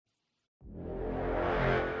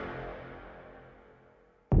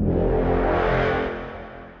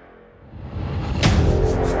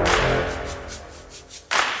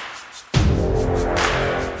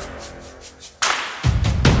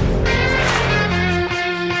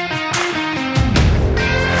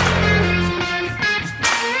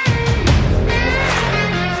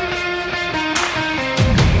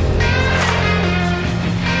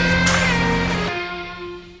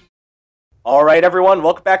right, everyone,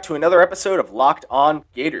 welcome back to another episode of Locked On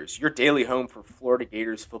Gators, your daily home for Florida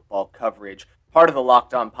Gators football coverage, part of the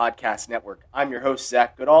Locked On Podcast Network. I'm your host,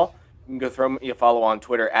 Zach Goodall. You can go throw me a follow on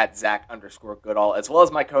Twitter at Zach_Goodall, as well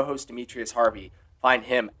as my co-host, Demetrius Harvey. Find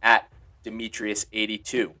him at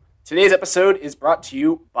Demetrius82. Today's episode is brought to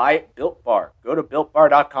you by Built Bar. Go to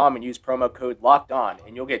BuiltBar.com and use promo code LOCKEDON,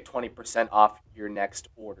 and you'll get 20% off your next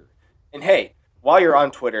order. And hey, while you're on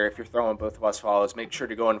Twitter, if you're throwing both of us follows, make sure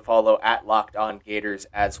to go and follow at Locked On Gators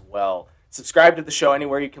as well. Subscribe to the show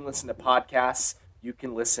anywhere you can listen to podcasts. You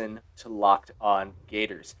can listen to Locked On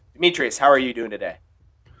Gators. Demetrius, how are you doing today?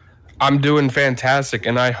 I'm doing fantastic,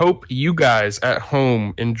 and I hope you guys at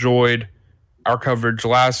home enjoyed our coverage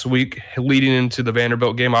last week leading into the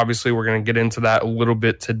Vanderbilt game. Obviously, we're going to get into that a little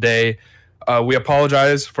bit today. We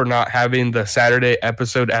apologize for not having the Saturday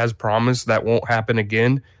episode as promised. That won't happen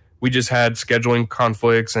again. We just had scheduling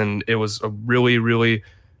conflicts, and it was a really, really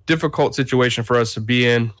difficult situation for us to be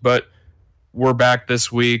in. But we're back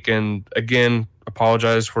this week, and again,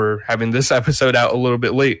 apologize for having this episode out a little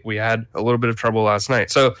bit late. We had a little bit of trouble last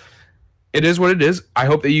night. So it is what it is. I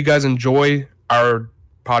hope that you guys enjoy our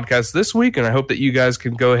podcast this week, and I hope that you guys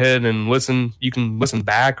can go ahead and listen. You can listen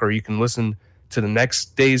back, or you can listen to the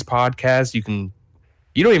next day's podcast. You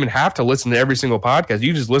don't even have to listen to every single podcast.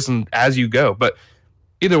 You just listen as you go. But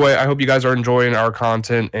either way, I hope you guys are enjoying our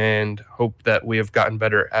content and hope that we have gotten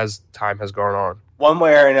better as time has gone on. One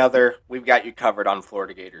way or another, we've got you covered on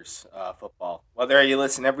Florida Gators football. Whether you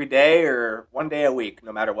listen every day or one day a week,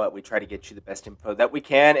 no matter what, we try to get you the best info that we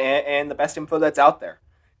can and the best info that's out there.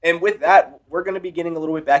 And with that, we're going to be getting a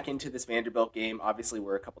little bit back into this Vanderbilt game. Obviously,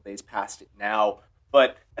 we're a couple days past it now.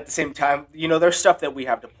 But at the same time, there's stuff that we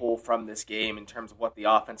have to pull from this game in terms of what the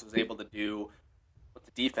offense was able to do, what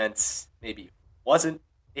the defense maybe wasn't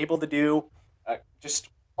able to do. Just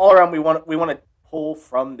all around, we want to pull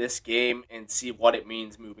from this game and see what it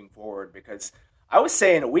means moving forward. Because I was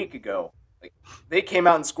saying a week ago, they came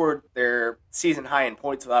out and scored their season high in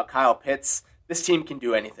points without Kyle Pitts. This team can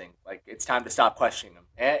do anything. It's time to stop questioning them.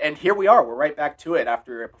 And here we are. We're right back to it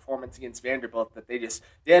after a performance against Vanderbilt that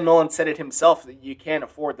Dan Mullen said it himself that you can't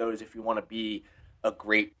afford those if you want to be a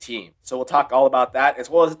great team. So we'll talk all about that,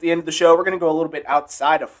 as well as at the end of the show, we're going to go a little bit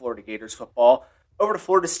outside of Florida Gators football over to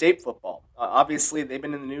Florida State football. Obviously, they've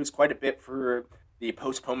been in the news quite a bit for the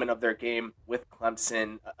postponement of their game with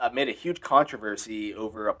Clemson amid a huge controversy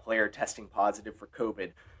over a player testing positive for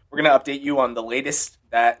COVID. We're going to update you on the latest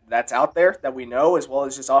that's out there that we know, as well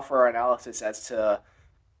as just offer our analysis as to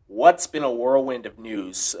what's been a whirlwind of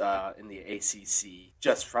news in the ACC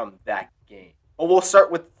just from that game. But we'll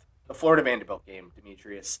start with the Florida Vanderbilt game,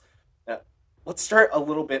 Demetrius. Let's start a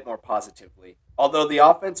little bit more positively. Although the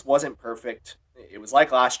offense wasn't perfect, it was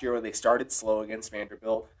like last year where they started slow against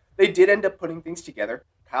Vanderbilt. They did end up putting things together.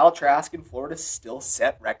 Kyle Trask in Florida still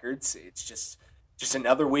set records. It's just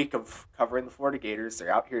another week of covering the Florida Gators.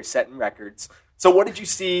 They're out here setting records. So what did you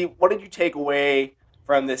see? What did you take away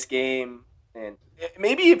from this game? And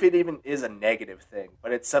maybe if it even is a negative thing,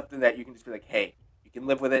 but it's something that you can just be like, hey, you can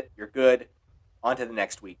live with it. You're good. On to the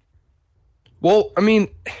next week. Well, I mean,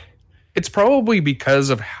 it's probably because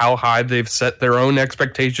of how high they've set their own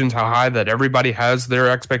expectations, how high that everybody has their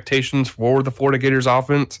expectations for the Florida Gators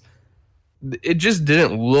offense. It just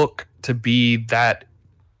didn't look to be that.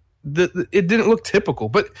 It didn't look typical.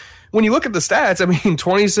 But when you look at the stats, I mean,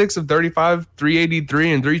 26 of 35,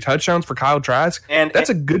 383, and 3 touchdowns for Kyle Trask. That's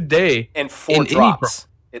a good day. And 4 drops.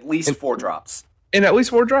 At least 4 drops. And at least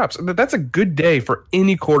 4 drops. That's a good day for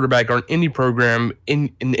any quarterback on any program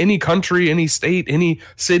in any country, any state, any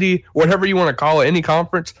city, whatever you want to call it, any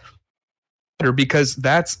conference. Because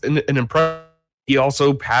that's an impressive. He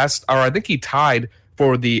also passed, or I think he tied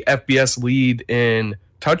for the FBS lead in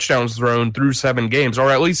touchdowns thrown through 7 games, or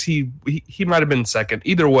at least he might have been second.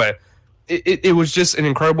 Either way, it was just an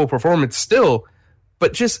incredible performance still,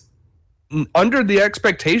 but just under the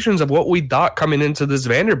expectations of what we thought coming into this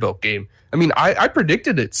Vanderbilt game. I mean, I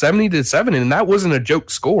predicted it 70-7, and that wasn't a joke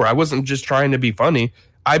score. I wasn't just trying to be funny.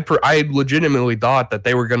 I legitimately thought that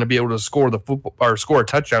they were going to be able to score the football or score a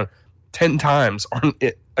touchdown 10 times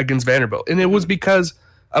against Vanderbilt, and it was because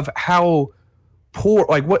of how poor,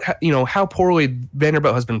 how poorly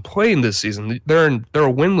Vanderbilt has been playing this season. They're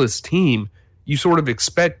a winless team. You sort of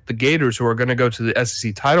expect the Gators, who are going to go to the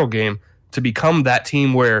SEC title game, to become that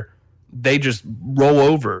team where they just roll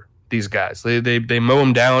over these guys. They mow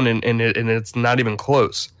them down, and it's not even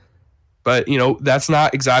close. But that's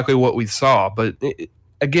not exactly what we saw. But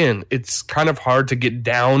again, it's kind of hard to get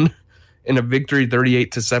down in a victory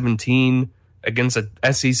 38-17 against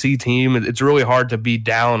a SEC team. It's really hard to be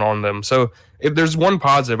down on them. So if there's one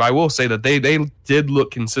positive, I will say that they did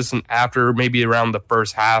look consistent after maybe around the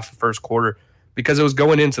first half, first quarter, because it was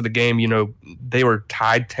going into the game, they were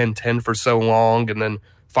tied 10-10 for so long, and then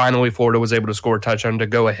finally Florida was able to score a touchdown to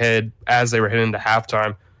go ahead as they were heading into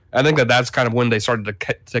halftime. I think that's kind of when they started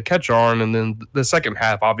to catch on, and then the second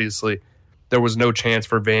half, obviously, there was no chance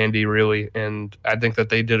for Vandy, really, and I think that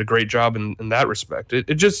they did a great job in that respect.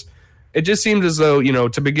 It just seemed as though,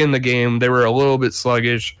 to begin the game, they were a little bit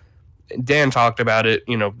sluggish. Dan talked about it.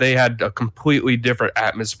 They had a completely different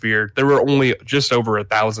atmosphere. There were only just over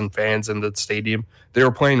 1,000 fans in the stadium. They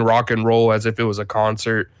were playing rock and roll as if it was a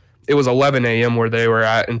concert. It was 11 a.m. where they were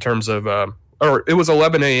at in terms of, or it was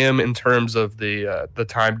 11 a.m. in terms of the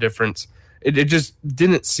time difference. It just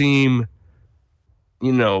didn't seem,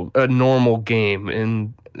 a normal game.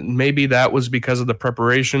 And maybe that was because of the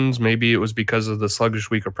preparations. Maybe it was because of the sluggish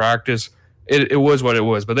week of practice. It was what it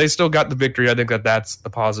was, but they still got the victory. I think that's the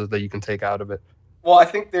positive that you can take out of it. Well, I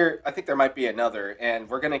think there might be another, and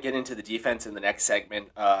we're going to get into the defense in the next segment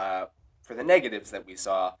for the negatives that we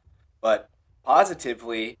saw. But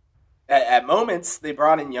positively, at moments, they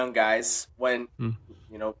brought in young guys when,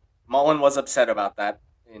 Mullen was upset about that,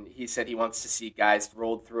 and he said he wants to see guys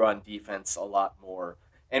rolled through on defense a lot more.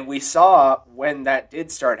 And we saw when that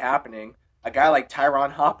did start happening, a guy like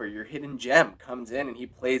Tyron Hopper, your hidden gem, comes in and he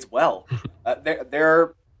plays well.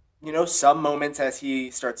 There are, some moments as he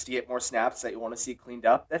starts to get more snaps that you want to see cleaned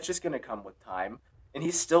up. That's just going to come with time. And he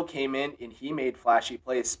still came in and he made flashy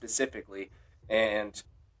plays specifically. And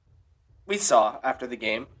we saw after the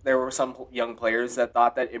game, there were some young players that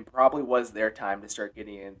thought that it probably was their time to start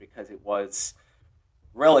getting in because it was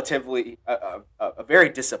relatively a very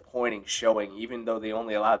disappointing showing, even though they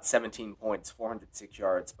only allowed 17 points, 406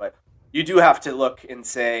 yards. But you do have to look and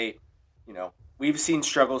say, we've seen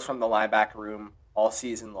struggles from the linebacker room all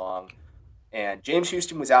season long. And James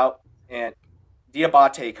Houston was out, and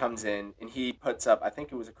Diabate comes in, and he puts up, I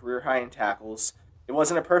think it was a career high in tackles. It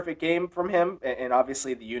wasn't a perfect game from him, and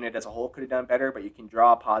obviously the unit as a whole could have done better, but you can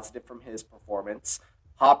draw a positive from his performance.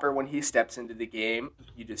 Hopper, when he steps into the game,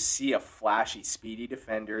 you just see a flashy, speedy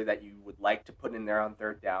defender that you would like to put in there on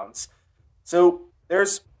third downs. So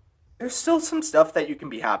there's still some stuff that you can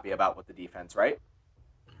be happy about with the defense, right?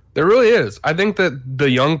 There really is. I think that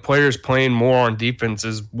the young players playing more on defense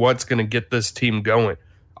is what's going to get this team going.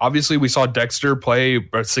 Obviously, we saw Dexter play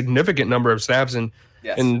a significant number of snaps, and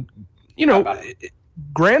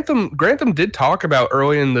Grantham did talk about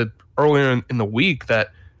earlier in the week that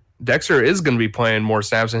Dexter is going to be playing more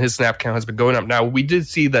snaps, and his snap count has been going up. Now, we did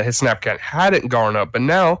see that his snap count hadn't gone up, but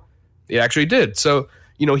now it actually did. So,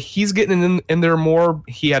 he's getting in there more.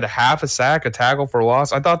 He had a half a sack, a tackle for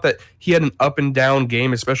loss. I thought that he had an up and down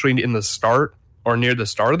game, especially in the start or near the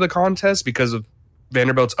start of the contest because of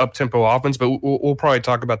Vanderbilt's up-tempo offense, but we'll probably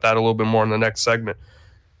talk about that a little bit more in the next segment.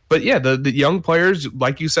 But yeah, the young players,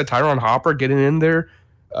 like you said, Tyron Hopper getting in there,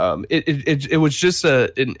 it was just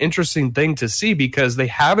an interesting thing to see because they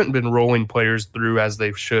haven't been rolling players through as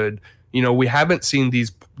they should. We haven't seen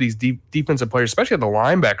these defensive players, especially at the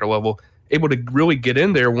linebacker level, able to really get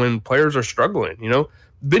in there when players are struggling.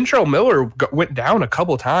 Ventrell Miller went down a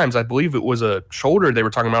couple times. I believe it was a shoulder they were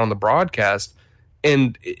talking about on the broadcast,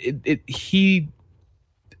 and he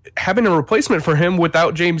having a replacement for him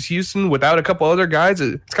without James Houston, without a couple other guys,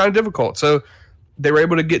 it's kind of difficult. So they were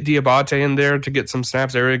able to get Diabate in there to get some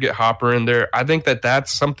snaps. They were able to get Hopper in there. I think that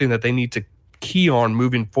that's something that they need to key on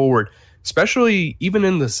moving forward, especially even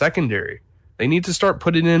in the secondary. They need to start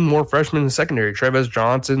putting in more freshmen in the secondary. Tre'Vez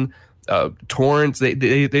Johnson, Torrance, they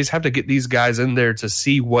just have to get these guys in there to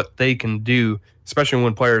see what they can do, especially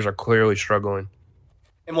when players are clearly struggling.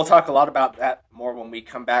 And we'll talk a lot about that more when we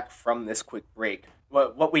come back from this quick break.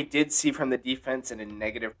 What we did see from the defense in a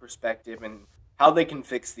negative perspective and how they can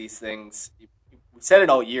fix these things. We said it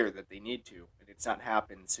all year that they need to, but it's not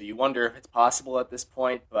happened. So you wonder if it's possible at this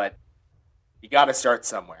point, but you got to start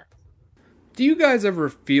somewhere. Do you guys ever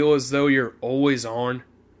feel as though you're always on?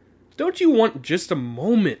 Don't you want just a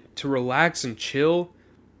moment to relax and chill?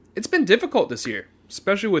 It's been difficult this year,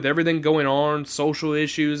 especially with everything going on, social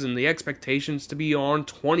issues, and the expectations to be on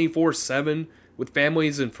 24/7 with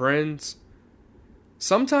families and friends.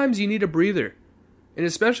 Sometimes you need a breather, and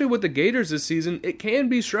especially with the Gators this season, it can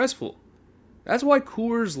be stressful. That's why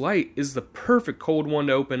Coors Light is the perfect cold one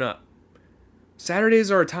to open up. Saturdays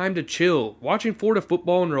are a time to chill, watching Florida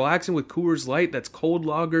football and relaxing with Coors Light that's cold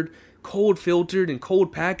lagered, cold filtered, and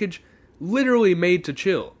cold packaged, literally made to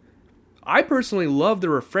chill. I personally love the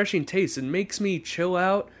refreshing taste. It makes me chill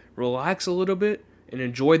out, relax a little bit, and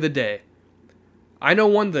enjoy the day. I know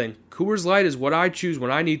one thing, Coors Light is what I choose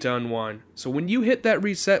when I need to unwind, so when you hit that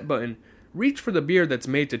reset button, reach for the beer that's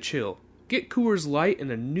made to chill. Get Coors Light in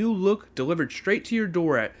a new look delivered straight to your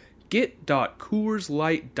door at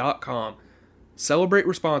get.coorslight.com. Celebrate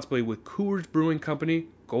responsibly with Coors Brewing Company,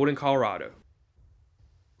 Golden, Colorado.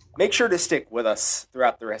 Make sure to stick with us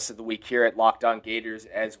throughout the rest of the week here at Locked On Gators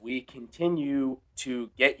as we continue to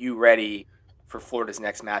get you ready for Florida's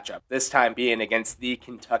next matchup, this time being against the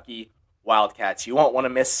Kentucky Wildcats. You won't want to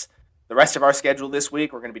miss the rest of our schedule this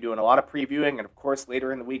week. We're going to be doing a lot of previewing, and of course,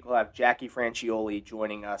 later in the week, we'll have Jackie Francioli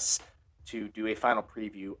joining us to do a final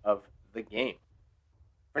preview of the game.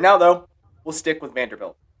 For now, though, we'll stick with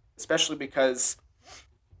Vanderbilt, especially because,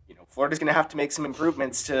 Florida's going to have to make some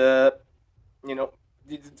improvements to,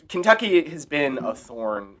 Kentucky has been a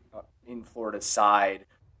thorn in Florida's side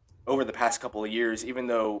over the past couple of years, even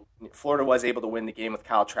though Florida was able to win the game with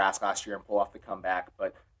Kyle Trask last year and pull off the comeback.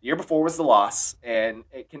 But the year before was the loss, and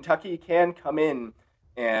Kentucky can come in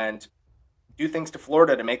and do things to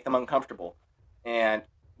Florida to make them uncomfortable. And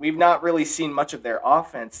we've not really seen much of their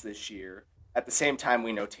offense this year. At the same time,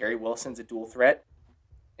 we know Terry Wilson's a dual threat,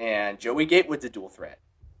 and Joey Gatewood's a dual threat.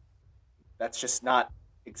 That's just not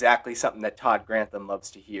exactly something that Todd Grantham loves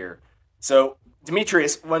to hear. So,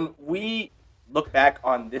 Demetrius, when we look back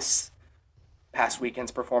on this past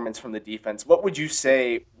weekend's performance from the defense, what would you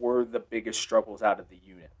say were the biggest struggles out of the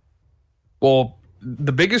unit? Well,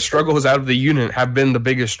 the biggest struggles out of the unit have been the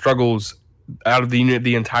biggest struggles out of the unit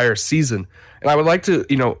the entire season. And I would like to,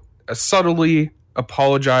 subtly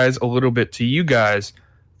apologize a little bit to you guys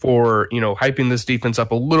for, hyping this defense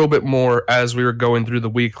up a little bit more as we were going through the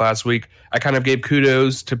week last week. I kind of gave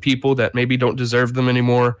kudos to people that maybe don't deserve them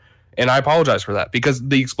anymore. And I apologize for that because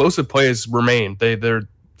the explosive plays remain.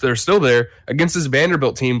 They're still there against this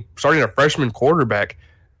Vanderbilt team, starting a freshman quarterback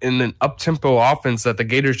in an up-tempo offense that the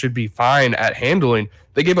Gators should be fine at handling.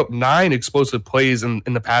 They gave up 9 explosive plays in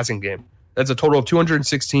the passing game. That's a total of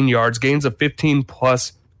 216 yards, gains of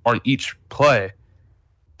 15-plus on each play.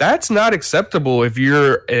 That's not acceptable if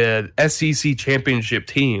you're an SEC championship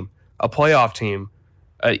team, a playoff team,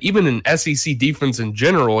 even an SEC defense in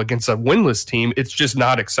general against a winless team. It's just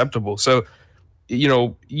not acceptable. So,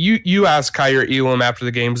 you asked Kyer Elam after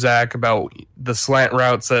the game, Zach, about the slant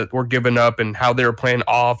routes that were given up and how they were playing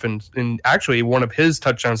off. And actually one of his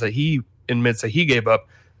touchdowns that he admits that he gave up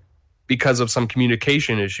because of some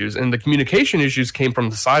communication issues. And the communication issues came from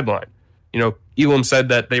the sideline. Elam said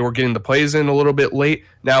that they were getting the plays in a little bit late.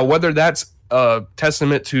 Now, whether that's a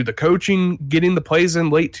testament to the coaching getting the plays in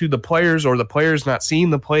late to the players or the players not seeing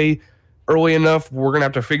the play early enough, we're going to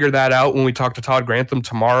have to figure that out when we talk to Todd Grantham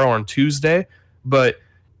tomorrow on Tuesday. But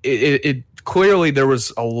it clearly there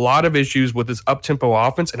was a lot of issues with this up-tempo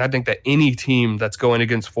offense, and I think that any team that's going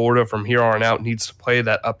against Florida from here on out needs to play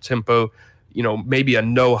that up-tempo, maybe a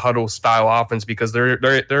no-huddle style offense because they're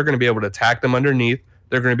going to be able to attack them underneath.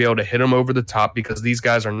 They're going to be able to hit them over the top because these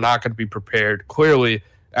guys are not going to be prepared, clearly,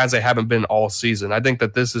 as they haven't been all season. I think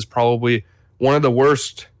that this is probably one of the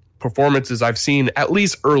worst performances I've seen, at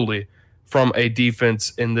least early, from a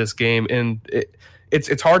defense in this game. And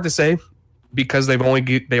it's hard to say because they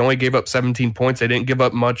only gave up 17 points. They didn't give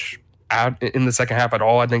up much out in the second half at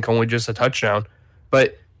all. I think only just a touchdown.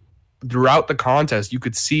 But throughout the contest, you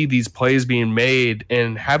could see these plays being made,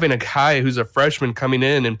 and having a guy who's a freshman coming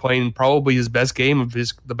in and playing probably the best game of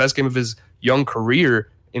his young career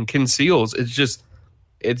in Ken Seals.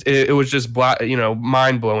 It was just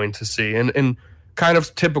mind blowing to see, and kind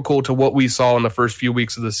of typical to what we saw in the first few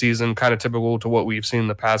weeks of the season, kind of typical to what we've seen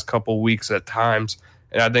the past couple weeks at times.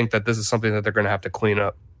 And I think that this is something that they're going to have to clean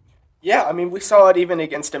up. Yeah, I mean, we saw it even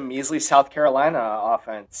against a measly South Carolina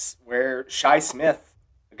offense where Shi Smith,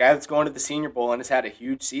 a guy that's going to the Senior Bowl and has had a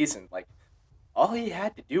huge season, all he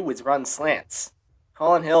had to do was run slants.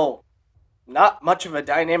 Colin Hill, not much of a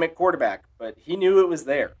dynamic quarterback, but he knew it was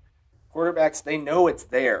there. Quarterbacks, they know it's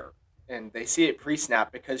there, and they see it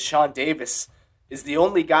pre-snap because Sean Davis is the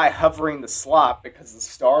only guy hovering the slot because the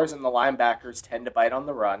stars and the linebackers tend to bite on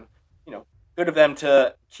the run. Good of them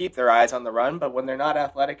to keep their eyes on the run, but when they're not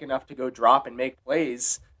athletic enough to go drop and make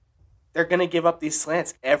plays, they're going to give up these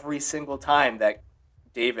slants every single time that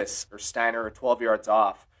Davis or Steiner are 12 yards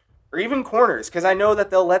off. Or even corners, because I know that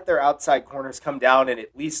they'll let their outside corners come down and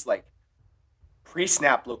at least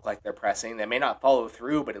pre-snap look like they're pressing. They may not follow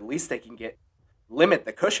through, but at least they can limit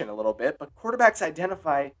the cushion a little bit. But quarterbacks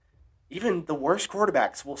identify, even the worst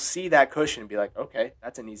quarterbacks will see that cushion and be like, okay,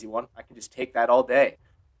 that's an easy one. I can just take that all day.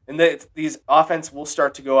 And these offense will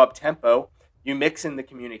start to go up tempo. You mix in the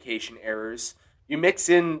communication errors. You mix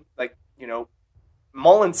in,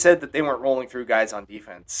 Mullen said that they weren't rolling through guys on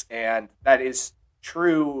defense. And that is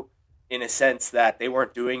true in a sense that they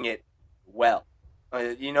weren't doing it well.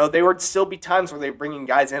 There would still be times where they were bringing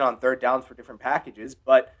guys in on third downs for different packages,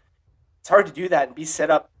 but It's hard to do that and be set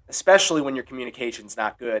up, especially when your communication's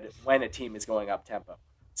not good when a team is going up tempo.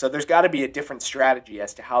 So there's got to be a different strategy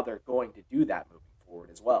as to how they're going to do that moving forward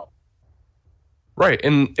as well. Right,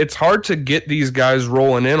 and it's hard to get these guys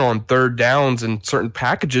rolling in on third downs and certain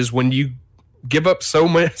packages when you give up so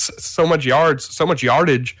much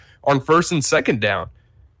yardage on first and second down.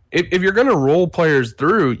 If you're going to roll players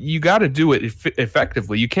through, you got to do it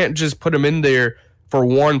effectively. You can't just put them in there for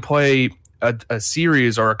one play a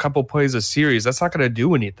series or a couple plays a series. That's not going to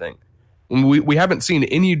do anything. We haven't seen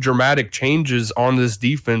any dramatic changes on this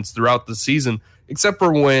defense throughout the season, except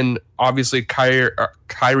for when obviously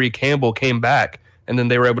Kyrie Campbell came back, and then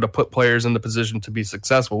they were able to put players in the position to be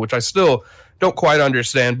successful, which I still don't quite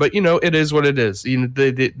understand. But it is what it is.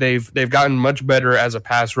 They've gotten much better as a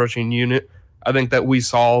pass rushing unit. I think that we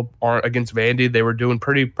saw against Vandy, they were doing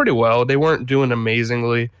pretty well. They weren't doing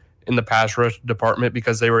amazingly in the pass rush department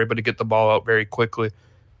because they were able to get the ball out very quickly.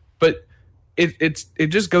 But it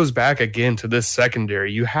just goes back again to this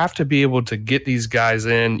secondary. You have to be able to get these guys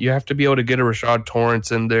in. You have to be able to get a Rashad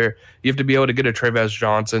Torrance in there. You have to be able to get a Travis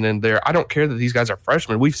Johnson in there. I don't care that these guys are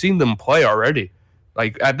freshmen. We've seen them play already.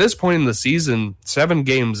 Like at this point in the season, 7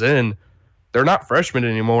 games in, they're not freshmen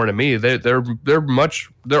anymore to me. They're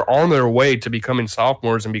on their way to becoming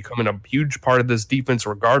sophomores and becoming a huge part of this defense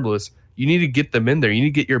regardless. You need to get them in there. You need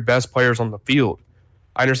to get your best players on the field.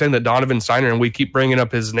 I understand that Donovan Steiner, and we keep bringing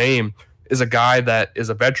up his name, is a guy that is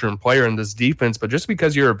a veteran player in this defense, but just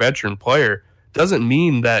because you're a veteran player doesn't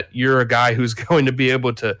mean that you're a guy who's going to be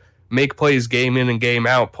able to make plays game in and game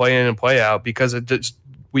out, play in and play out, because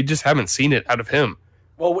we just haven't seen it out of him.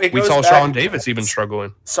 Well, we saw Sean Davis even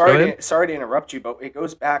struggling. Sorry to interrupt you, but it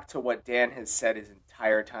goes back to what Dan has said his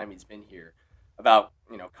entire time he's been here about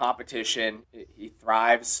competition. He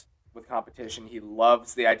thrives with competition. He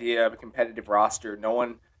loves the idea of a competitive roster.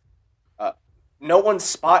 No one's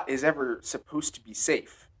spot is ever supposed to be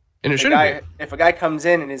safe. And it shouldn't be. If a guy comes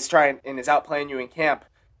in and is outplaying you in camp,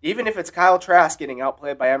 even if it's Kyle Trask getting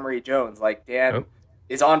outplayed by Emory Jones, like Dan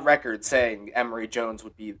is on record saying Emory Jones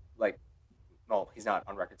would be like, well, he's not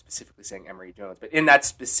on record specifically saying Emory Jones, but in that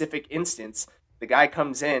specific instance, the guy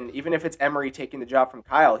comes in, even if it's Emory taking the job from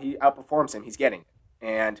Kyle, he outperforms him. He's getting it.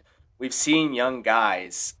 And we've seen young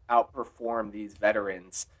guys outperform these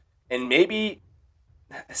veterans. And maybe,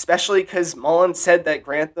 especially because Mullen said that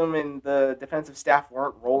Grantham and the defensive staff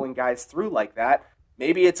weren't rolling guys through like that,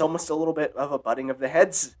 maybe it's almost a little bit of a butting of the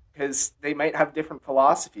heads because they might have different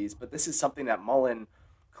philosophies. But this is something that Mullen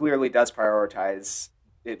clearly does prioritize,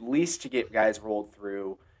 at least to get guys rolled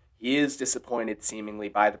through. He is disappointed seemingly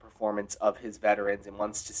by the performance of his veterans and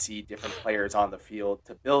wants to see different players on the field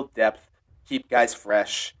to build depth, keep guys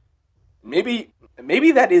fresh. Maybe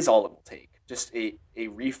that is all it will take. Just a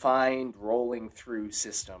refined rolling through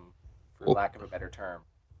system, for lack of a better term.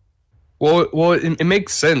 Well, it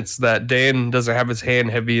makes sense that Dan doesn't have his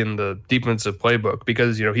hand heavy in the defensive playbook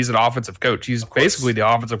because, he's an offensive coach. He's basically the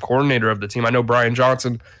offensive coordinator of the team. I know Brian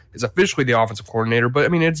Johnson is officially the offensive coordinator,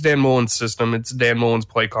 but, it's Dan Mullen's system. It's Dan Mullen's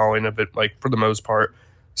play calling of it, for the most part.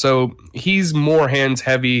 So he's more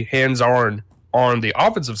hands-heavy, hands-on on the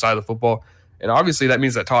offensive side of the football. And obviously that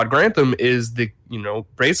means that Todd Grantham is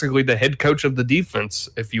basically the head coach of the defense,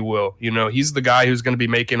 if you will. He's the guy who's going to be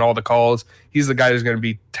making all the calls. He's the guy who's going to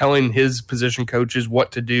be telling his position coaches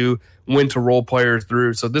what to do, when to roll players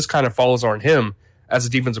through. So this kind of falls on him as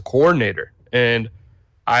a defensive coordinator. And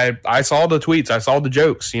I saw the tweets. I saw the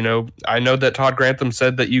jokes. I know that Todd Grantham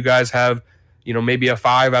said that you guys have, maybe a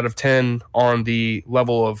 5 out of 10 on the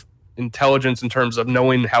level of intelligence in terms of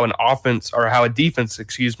knowing how an offense or how a defense,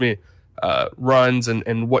 runs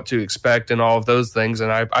and what to expect and all of those things.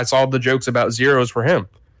 And I saw the jokes about zeros for him.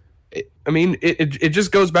 It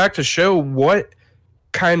just goes back to show what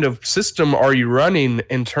kind of system are you running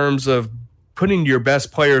in terms of putting your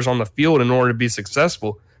best players on the field in order to be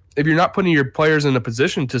successful. If you're not putting your players in a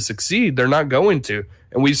position to succeed, they're not going to.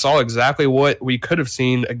 And we saw exactly what we could have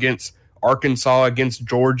seen against Arkansas, against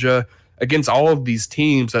Georgia, against all of these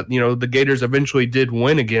teams that, the Gators eventually did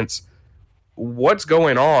win against. What's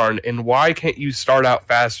going on, and why can't you start out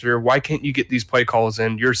faster? Why can't you get these play calls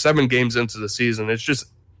in? You're 7 games into the season. It's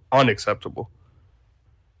just unacceptable.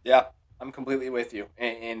 Yeah, I'm completely with you.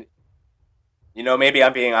 And maybe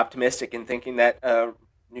I'm being optimistic in thinking that a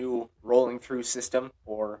new rolling through system,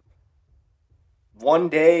 or one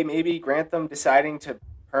day maybe Grantham deciding to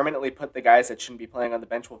permanently put the guys that shouldn't be playing on the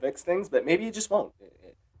bench will fix things, but maybe it just won't.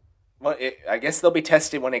 I guess they'll be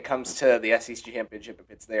tested when it comes to the SEC championship if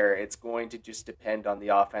it's there. It's going to just depend on the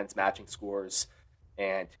offense matching scores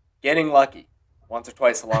and getting lucky once or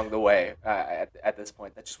twice along the way at this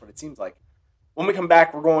point. That's just what it seems like. When we come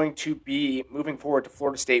back, we're going to be moving forward to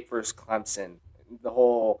Florida State versus Clemson. The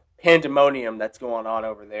whole pandemonium that's going on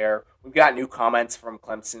over there. We've got new comments from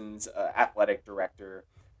Clemson's athletic director.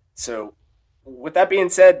 So with that being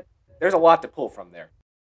said, there's a lot to pull from there.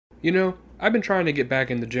 You know, I've been trying to get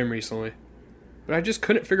back in the gym recently, but I just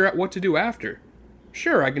couldn't figure out what to do after.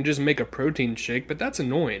 Sure, I can just make a protein shake, but that's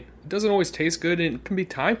annoying. It doesn't always taste good and it can be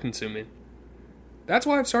time consuming. That's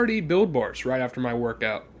why I've started to eat Build Bars right after my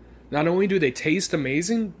workout. Not only do they taste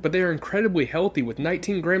amazing, but they are incredibly healthy with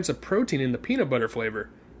 19 grams of protein in the peanut butter flavor.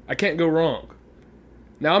 I can't go wrong.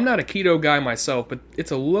 Now, I'm not a keto guy myself, but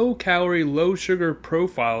it's a low-calorie, low-sugar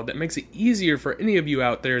profile that makes it easier for any of you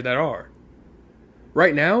out there that are.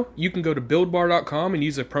 Right now, you can go to BuildBar.com and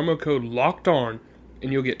use the promo code LOCKEDON,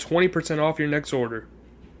 and you'll get 20% off your next order.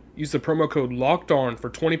 Use the promo code LOCKEDON for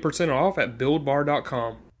 20% off at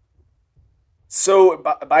BuildBar.com. So,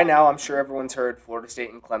 by now, I'm sure everyone's heard Florida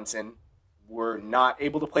State and Clemson were not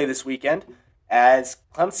able to play this weekend, as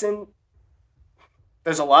Clemson,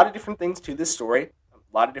 there's a lot of different things to this story.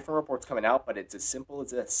 A lot of different reports coming out, but it's as simple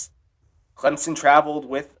as this. Clemson traveled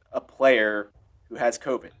with a player who has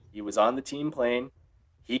COVID. He was on the team plane.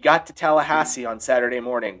 He got to Tallahassee on Saturday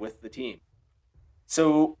morning with the team.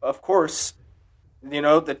 So, of course, you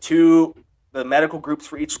know, the medical groups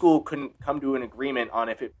for each school couldn't come to an agreement on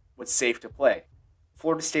if it was safe to play.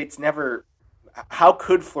 Florida State's never... How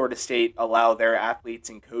could Florida State allow their athletes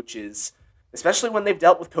and coaches, especially when they've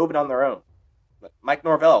dealt with COVID on their own? Mike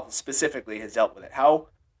Norvell specifically has dealt with it. How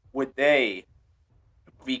would they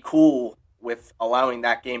be cool with allowing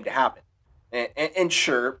that game to happen? And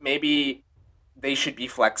sure, maybe they should be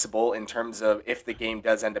flexible in terms of if the game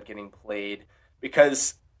does end up getting played,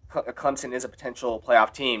 because Clemson is a potential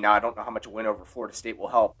playoff team. Now, I don't know how much a win over Florida State will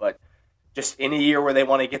help, but just in a year where they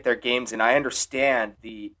want to get their games, and I understand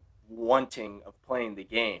the wanting of playing the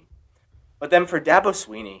game. But then for Dabo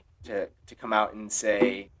Swinney to come out and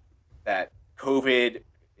say that COVID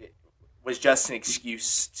was just an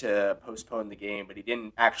excuse to postpone the game, but he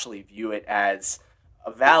didn't actually view it as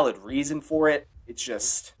a valid reason for it. It's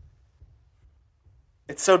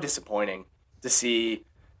so disappointing to see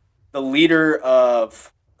the leader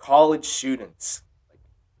of college students, like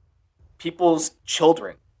people's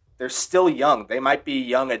children. They're still young. They might be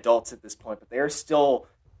young adults at this point, but they're still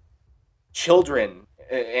children.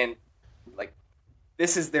 And like,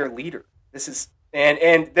 this is their leader.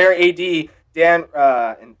 And their AD, Dan,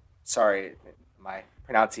 and sorry, my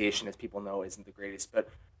pronunciation, as people know, isn't the greatest, but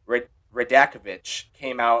Radakovich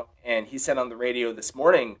came out and he said on the radio this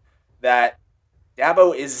morning that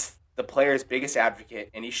Dabo is the player's biggest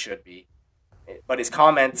advocate, and he should be. But his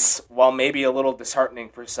comments, while maybe a little disheartening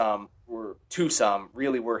for some,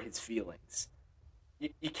 really were his feelings.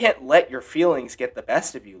 You can't let your feelings get the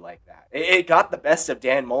best of you like that. It got the best of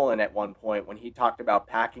Dan Mullen at one point when he talked about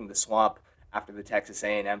packing the swamp after the Texas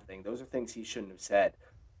A&M thing. Those are things he shouldn't have said.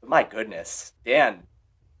 But my goodness, Dan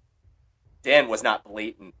was not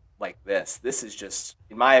blatant like this. This is just,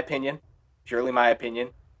 in my opinion, purely my opinion,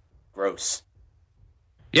 gross.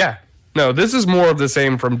 Yeah. No, this is more of the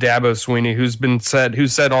same from Dabo Swinney,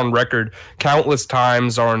 who's said on record countless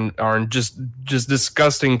times on just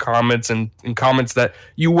disgusting comments and comments that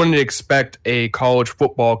you wouldn't expect a college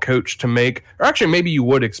football coach to make. Or actually, maybe you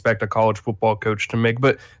would expect a college football coach to make,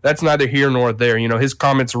 but that's neither here nor there. You know, his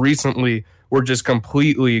comments recently were just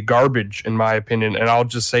completely garbage, in my opinion. And I'll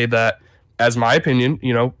just say that as my opinion.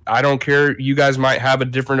 You know, I don't care. You guys might have a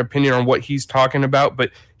different opinion on what he's talking about,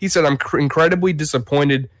 but he said, I'm incredibly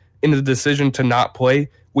disappointed in the decision to not play.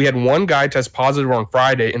 We had one guy test positive on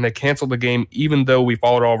Friday, and they canceled the game even though we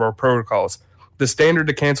followed all of our protocols. The standard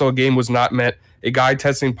to cancel a game was not met. A guy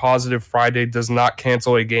testing positive Friday does not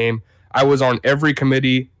cancel a game. I was on every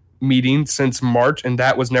committee meeting since March, and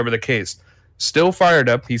that was never the case. Still fired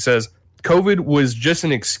up, he says, COVID was just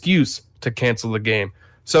an excuse to cancel the game.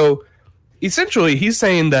 So essentially, he's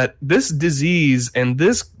saying that this disease and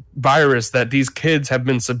this virus that these kids have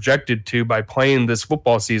been subjected to by playing this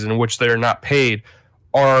football season in which they are not paid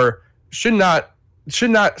should not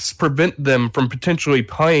prevent them from potentially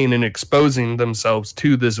playing and exposing themselves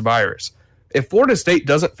to this virus. If Florida State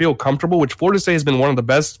doesn't feel comfortable, which Florida State has been one of the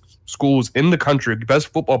best schools in the country, best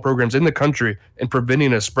football programs in the country in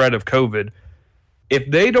preventing a spread of COVID,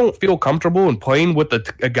 if they don't feel comfortable in playing with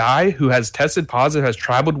a guy who has tested positive, has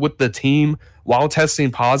traveled with the team while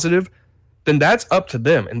testing positive, then that's up to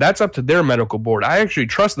them, and that's up to their medical board. I actually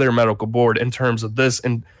trust their medical board in terms of this,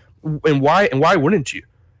 and why wouldn't you?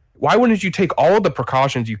 Why wouldn't you take all of the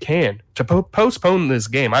precautions you can to postpone this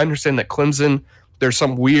game? I understand that Clemson, there's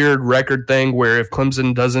some weird record thing where if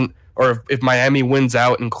Clemson doesn't, or if Miami wins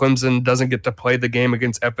out and Clemson doesn't get to play the game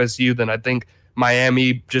against FSU, then I think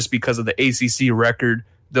Miami, just because of the ACC record,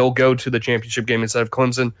 they'll go to the championship game instead of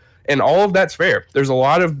Clemson. And all of that's fair. There's a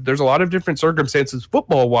lot of different circumstances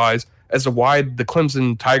football wise as to why the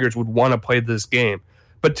Clemson Tigers would want to play this game.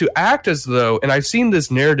 But to act as though, and I've seen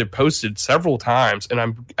this narrative posted several times, and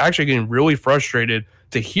I'm actually getting really frustrated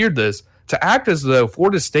to hear this, to act as though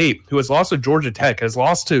Florida State, who has lost to Georgia Tech, has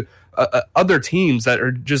lost to other teams that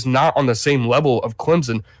are just not on the same level of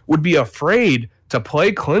Clemson, would be afraid to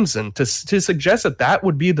play Clemson, to suggest that that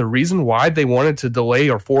would be the reason why they wanted to delay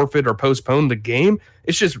or forfeit or postpone the game.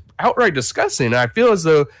 It's just outright disgusting. And I feel as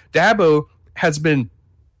though Dabo has been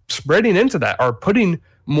spreading into that or putting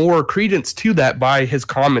more credence to that by his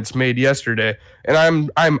comments made yesterday. And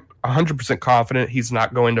I'm 100% confident he's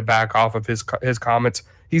not going to back off of his comments.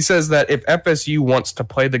 He says that if FSU wants to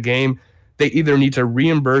play the game, they either need to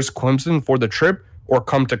reimburse Clemson for the trip or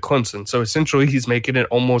come to Clemson. So essentially he's making it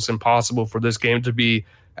almost impossible for this game to be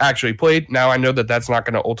actually played. Now I know that that's not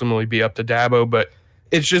going to ultimately be up to Dabo, but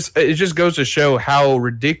it just goes to show how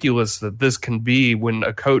ridiculous that this can be when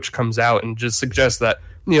a coach comes out and just suggests that,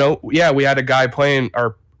 we had a guy playing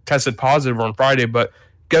or tested positive on Friday, but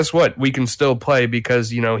guess what? We can still play because,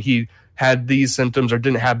 he had these symptoms or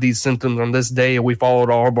didn't have these symptoms on this day, and we followed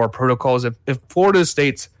all of our protocols. If Florida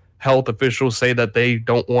State's health officials say that they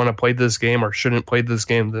don't want to play this game or shouldn't play this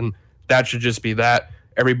game, then that should just be that.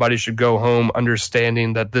 Everybody should go home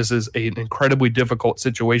understanding that this is an incredibly difficult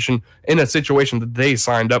situation in a situation that they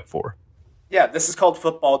signed up for. Yeah, this is called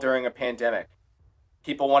football during a pandemic.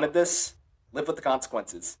 People wanted this. Live with the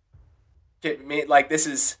consequences. Like this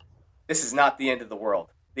is not the end of the world.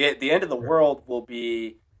 The end of the world will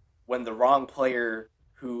be when the wrong player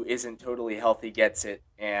who isn't totally healthy gets it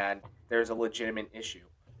and there's a legitimate issue.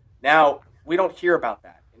 Now, we don't hear about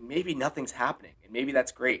that, and maybe nothing's happening, and maybe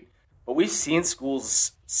that's great. But we've seen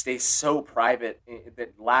schools stay so private,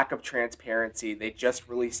 that lack of transparency. They just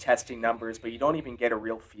release testing numbers, but you don't even get a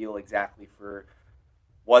real feel exactly for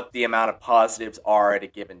what the amount of positives are at a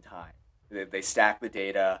given time. They stack the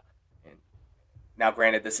data. And now,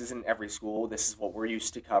 granted, this isn't every school. This is what we're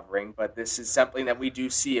used to covering, but this is something that we do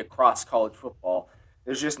see across college football.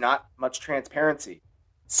 There's just not much transparency.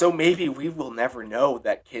 So maybe we will never know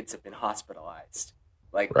that kids have been hospitalized.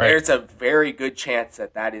 Right. There's a very good chance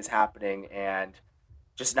that is happening and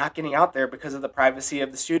just not getting out there because of the privacy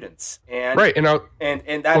of the students. And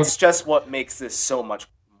and that's just what makes this so much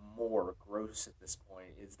more gross at this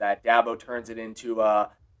point, is that Dabo turns it into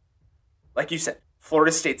like you said,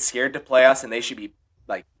 Florida State's scared to play us and they should be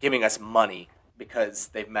giving us money because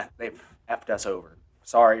they've effed us over.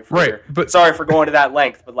 Sorry for going to that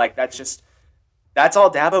length, but that's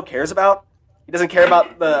all Dabo cares about. He doesn't care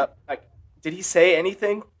about did he say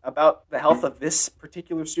anything about the health of this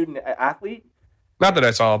particular student athlete? Not that I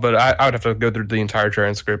saw, but I would have to go through the entire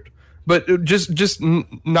transcript. But just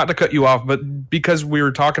not to cut you off, but because we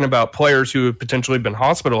were talking about players who have potentially been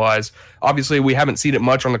hospitalized, obviously we haven't seen it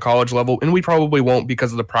much on the college level, and we probably won't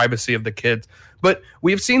because of the privacy of the kids. But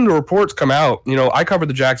we've seen the reports come out. I covered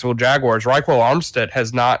the Jacksonville Jaguars. Ryquell Armstead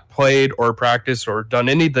has not played or practiced or done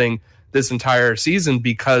anything this entire season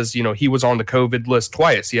because, he was on the COVID list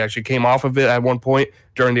twice. He actually came off of it at one point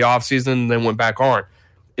during the offseason and then went back on.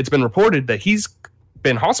 It's been reported that he's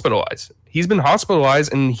been hospitalized. He's been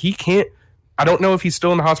hospitalized and he can't – I don't know if he's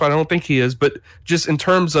still in the hospital. I don't think he is. But just in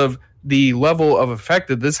terms of the level of effect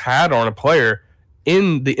that this had on a player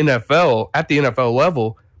in the NFL, at the NFL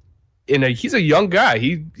level, he's a young guy.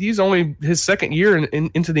 He's only his second year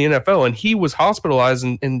into the NFL, and he was hospitalized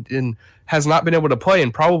and has not been able to play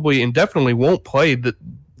and probably indefinitely won't play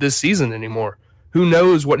this season anymore. Who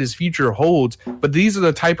knows what his future holds? But these are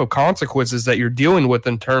the type of consequences that you're dealing with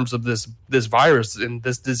in terms of this virus and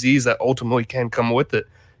this disease that ultimately can come with it.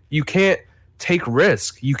 You can't take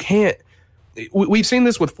risk. You can't. We've seen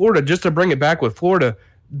this with Florida. Just to bring it back with Florida,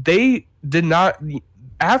 they did not.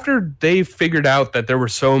 After they figured out that there were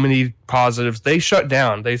so many positives, they shut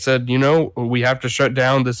down. They said, we have to shut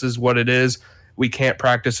down. This is what it is. We can't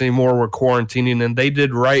practice anymore. We're quarantining. And they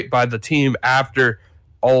did right by the team after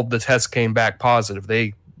all of the tests came back positive.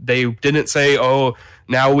 They didn't say, oh,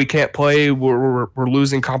 now we can't play. We're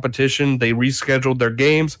losing competition. They rescheduled their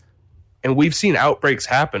games. And we've seen outbreaks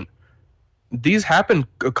happen. These happen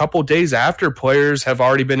a couple days after players have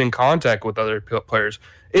already been in contact with other players.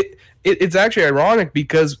 It's actually ironic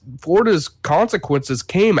because Florida's consequences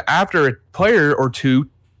came after a player or two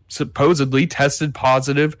supposedly tested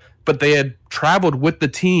positive, but they had traveled with the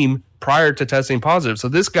team prior to testing positive. So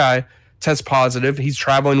this guy tests positive. He's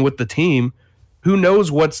traveling with the team. Who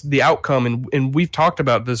knows what's the outcome? And we've talked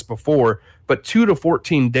about this before, but 2 to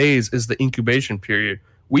 14 days is the incubation period.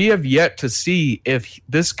 We have yet to see if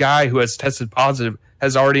this guy who has tested positive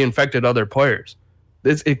has already infected other players.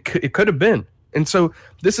 It could have been. And so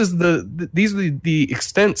these are the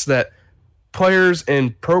extents that players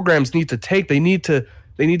and programs need to take. They need to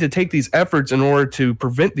take these efforts in order to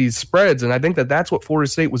prevent these spreads. And I think that's what Florida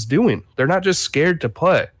State was doing. They're not just scared to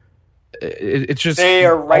play. It's just they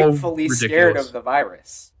are rightfully scared of the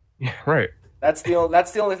virus. Yeah, right. That's the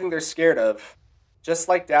only thing they're scared of. Just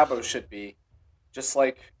like Dabo should be, just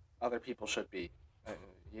like other people should be.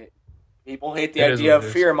 People hate the idea of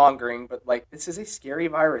fear mongering, but like this is a scary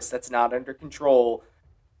virus that's not under control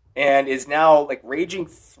and is now like raging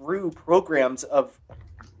through programs of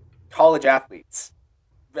college athletes.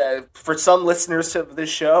 For some listeners of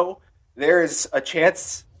this show, there is a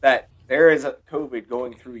chance that there is a COVID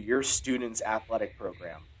going through your student's athletic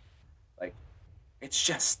program. Like, it's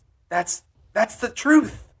just that's the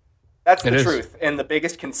truth. That's the truth. And the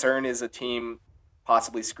biggest concern is a team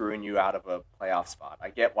possibly screwing you out of a playoff spot. I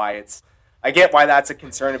get why that's a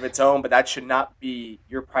concern of its own, but that should not be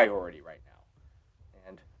your priority right now.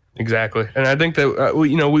 And exactly. And I think that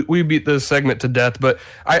we beat this segment to death, but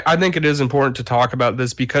I think it is important to talk about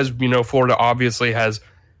this because Florida obviously has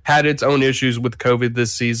had its own issues with COVID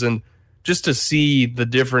this season. Just to see the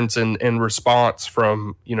difference in response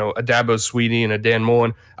from a Dabo Swinney and a Dan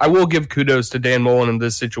Mullen. I will give kudos to Dan Mullen in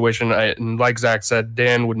this situation. And like Zach said,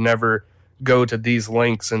 Dan would never go to these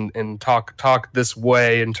lengths and talk this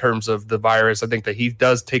way in terms of the virus. I think that he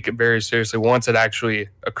does take it very seriously once it actually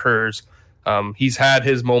occurs. He's had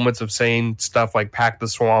his moments of saying stuff like pack the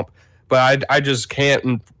swamp, but I just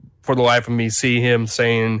can't for the life of me see him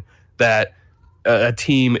saying that a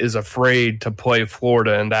team is afraid to play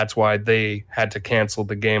Florida and that's why they had to cancel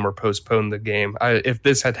the game or postpone the game. If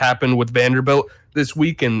this had happened with Vanderbilt this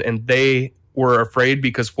week and they were afraid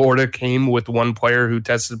because Florida came with one player who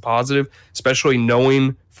tested positive, especially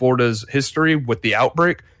knowing Florida's history with the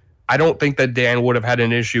outbreak, I don't think that Dan would have had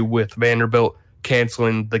an issue with Vanderbilt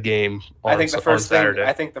canceling the game on Saturday.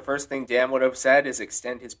 I think the first thing Dan would have said is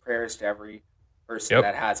extend his prayers to every person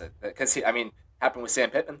that has it. Because, happened with Sam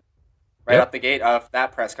Pittman. Right out the gate of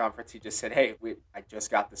that press conference, he just said, hey, I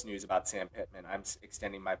just got this news about Sam Pittman. I'm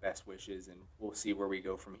extending my best wishes, and we'll see where we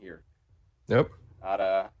go from here. Yep.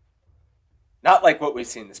 Not like what we've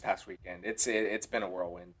seen this past weekend. It's been a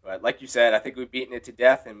whirlwind. But like you said, I think we've beaten it to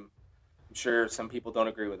death, and I'm sure some people don't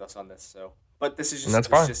agree with us on this. But this is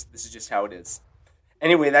just how it is.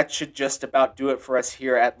 Anyway, that should just about do it for us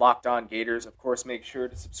here at Locked On Gators. Of course, make sure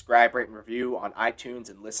to subscribe, rate, and review on iTunes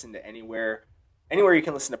and listen to anywhere you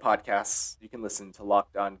can listen to podcasts. You can listen to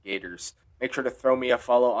Locked On Gators. Make sure to throw me a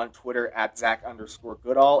follow on Twitter at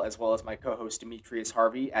Zach_Goodall, as well as my co-host Demetrius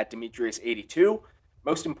Harvey at Demetrius82.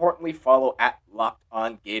 Most importantly, follow at Locked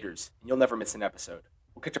On Gators, and you'll never miss an episode.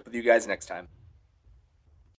 We'll catch up with you guys next time.